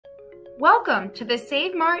Welcome to the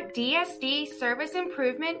Save Mart DSD Service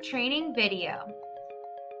Improvement Training video.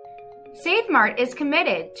 Save Mart is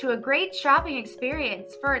committed to a great shopping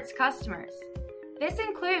experience for its customers. This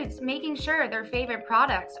includes making sure their favorite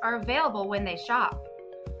products are available when they shop.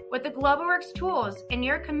 With the GlobalWorks tools and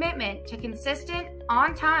your commitment to consistent,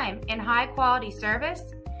 on-time, and high-quality service,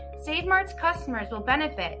 Save Mart's customers will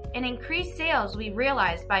benefit and increased sales will be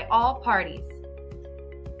realized by all parties.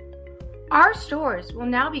 Our stores will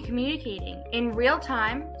now be communicating in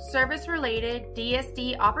real-time, service-related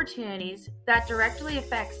DSD opportunities that directly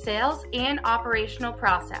affect sales and operational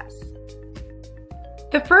process.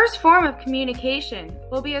 The first form of communication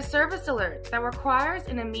will be a service alert that requires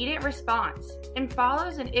an immediate response and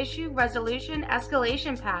follows an issue resolution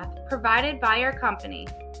escalation path provided by your company.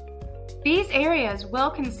 These areas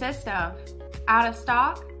will consist of out of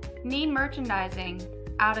stock, need merchandising,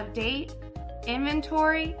 out of date,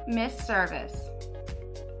 inventory, missed service.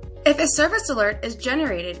 If a service alert is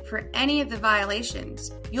generated for any of the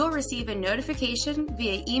violations, you'll receive a notification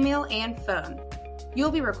via email and phone.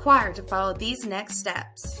 You'll be required to follow these next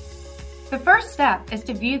steps. The first step is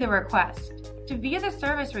to view the request. To view the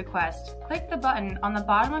service request, click the button on the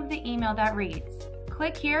bottom of the email that reads,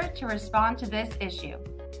 "Click here to respond to this issue."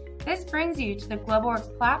 This brings you to the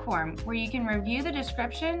GlobalWorks platform where you can review the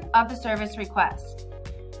description of the service request.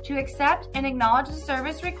 To accept and acknowledge the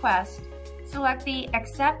service request, select the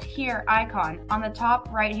Accept Here icon on the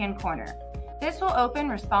top right-hand corner. This will open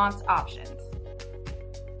response options.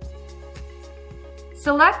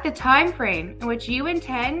 Select the time frame in which you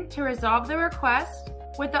intend to resolve the request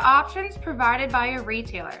with the options provided by your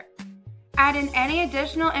retailer. Add in any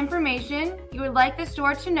additional information you would like the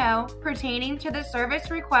store to know pertaining to the service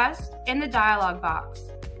request in the dialog box.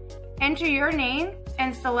 Enter your name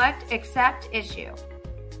and select Accept Issue.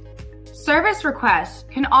 Service requests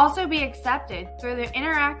can also be accepted through the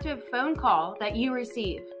interactive phone call that you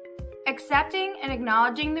receive. Accepting and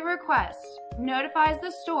acknowledging the request notifies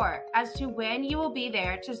the store as to when you will be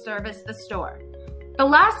there to service the store. The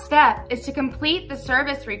last step is to complete the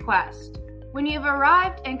service request. When you've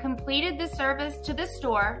arrived and completed the service to the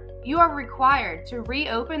store, you are required to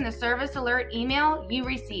reopen the service alert email you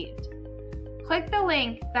received. Click the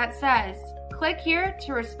link that says, "Click here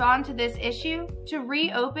to respond to this issue" to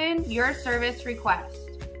reopen your service request.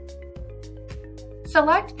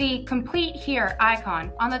 Select the Complete Here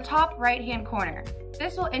icon on the top right-hand corner.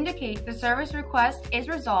 This will indicate the service request is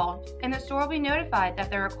resolved and the store will be notified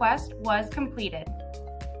that the request was completed.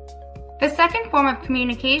 The second form of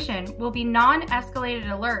communication will be non-escalated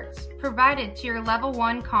alerts provided to your Level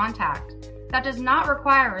 1 contact that does not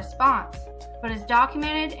require a response, but is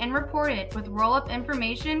documented and reported with roll-up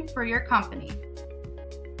information for your company.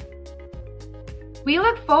 We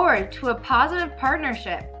look forward to a positive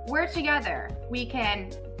partnership where together we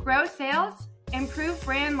can grow sales, improve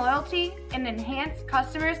brand loyalty, and enhance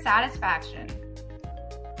customer satisfaction.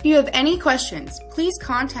 If you have any questions, please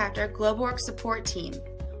contact our GlobalWorks support team.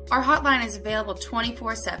 Our hotline is available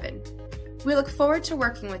 24/7. We look forward to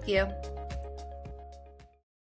working with you.